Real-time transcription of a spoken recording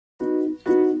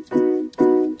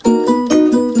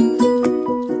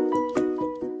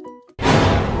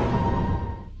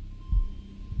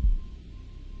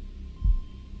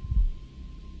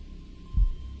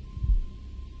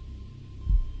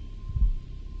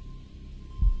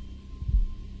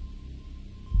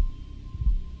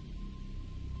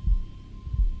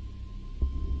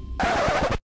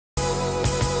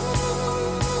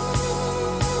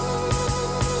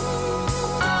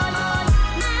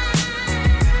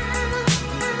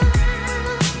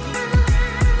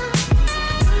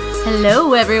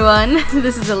Hello everyone,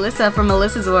 this is Alyssa from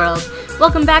Alyssa's World.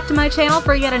 Welcome back to my channel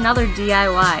for yet another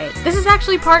DIY. This is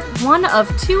actually part 1 of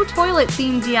 2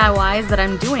 toilet-themed DIYs that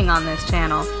I'm doing on this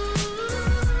channel.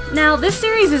 Now, this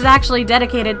series is actually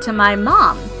dedicated to my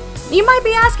mom. You might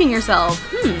be asking yourself,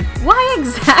 why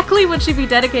exactly would she be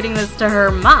dedicating this to her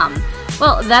mom?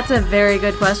 Well, that's a very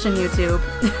good question, YouTube.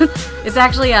 It's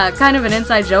actually kind of an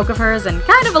inside joke of hers and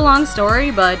kind of a long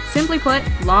story, but simply put,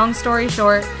 long story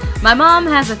short, my mom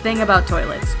has a thing about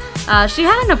toilets. She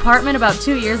had an apartment about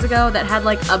 2 years ago that had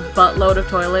like a buttload of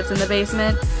toilets in the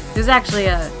basement. It was actually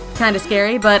kind of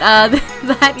scary, but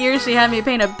that year she had me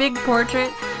paint a big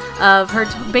portrait of her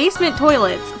basement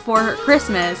toilets for her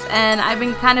Christmas, and I've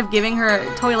been kind of giving her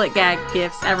toilet gag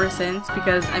gifts ever since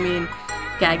because, I mean,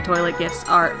 gag toilet gifts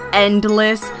are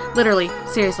endless. Literally,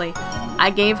 seriously.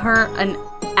 I gave her an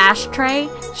ashtray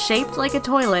shaped like a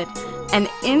toilet, and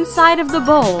inside of the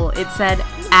bowl it said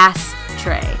ass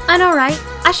tray. I know, right?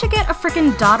 I should get a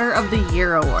frickin' Daughter of the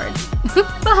Year award.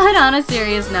 But on a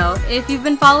serious note, if you've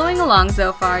been following along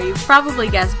so far, you've probably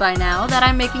guessed by now that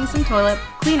I'm making some toilet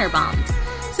cleaner bombs.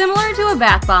 Similar to a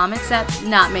bath bomb, except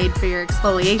not made for your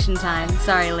exfoliation time.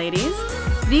 Sorry, ladies.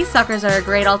 These suckers are a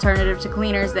great alternative to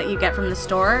cleaners that you get from the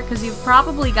store, because you've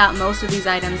probably got most of these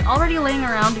items already laying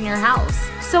around in your house.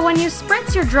 So when you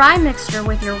spritz your dry mixture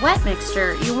with your wet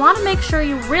mixture, you want to make sure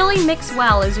you really mix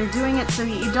well as you're doing it so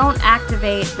that you don't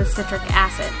activate the citric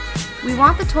acid. We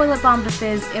want the toilet bomb to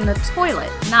fizz in the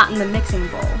toilet, not in the mixing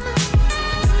bowl.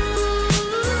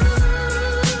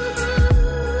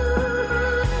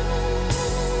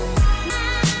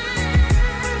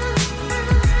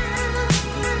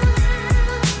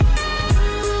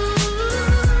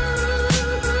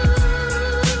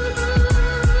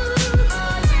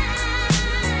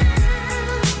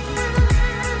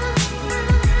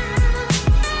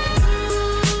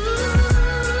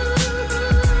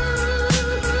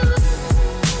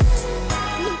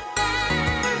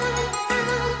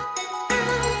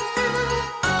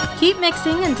 Keep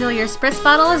mixing until your spritz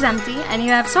bottle is empty and you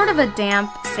have sort of a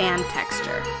damp sand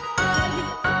texture.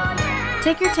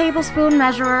 Take your tablespoon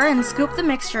measurer and scoop the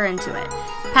mixture into it.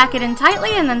 Pack it in tightly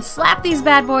and then slap these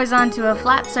bad boys onto a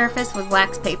flat surface with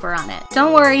wax paper on it.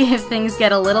 Don't worry if things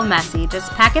get a little messy,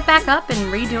 just pack it back up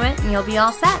and redo it and you'll be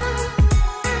all set.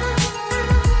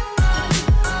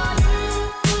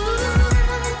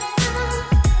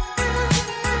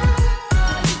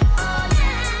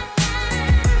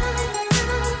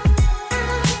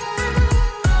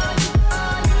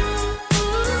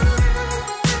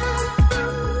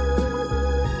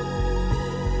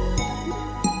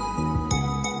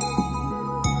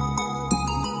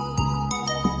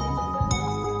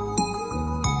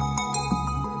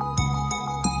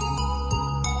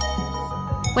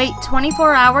 Wait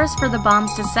 24 hours for the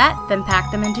bombs to set, then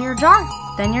pack them into your jar.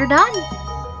 Then you're done.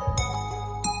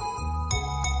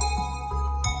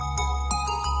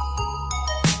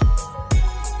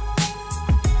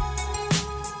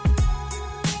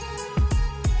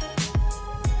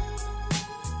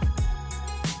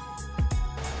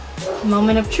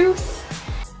 Moment of truth.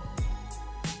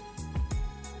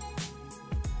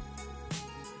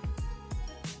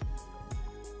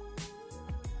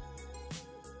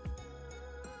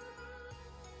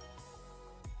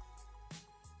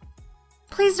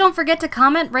 Please don't forget to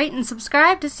comment, rate, and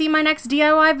subscribe to see my next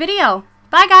DIY video.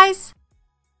 Bye guys!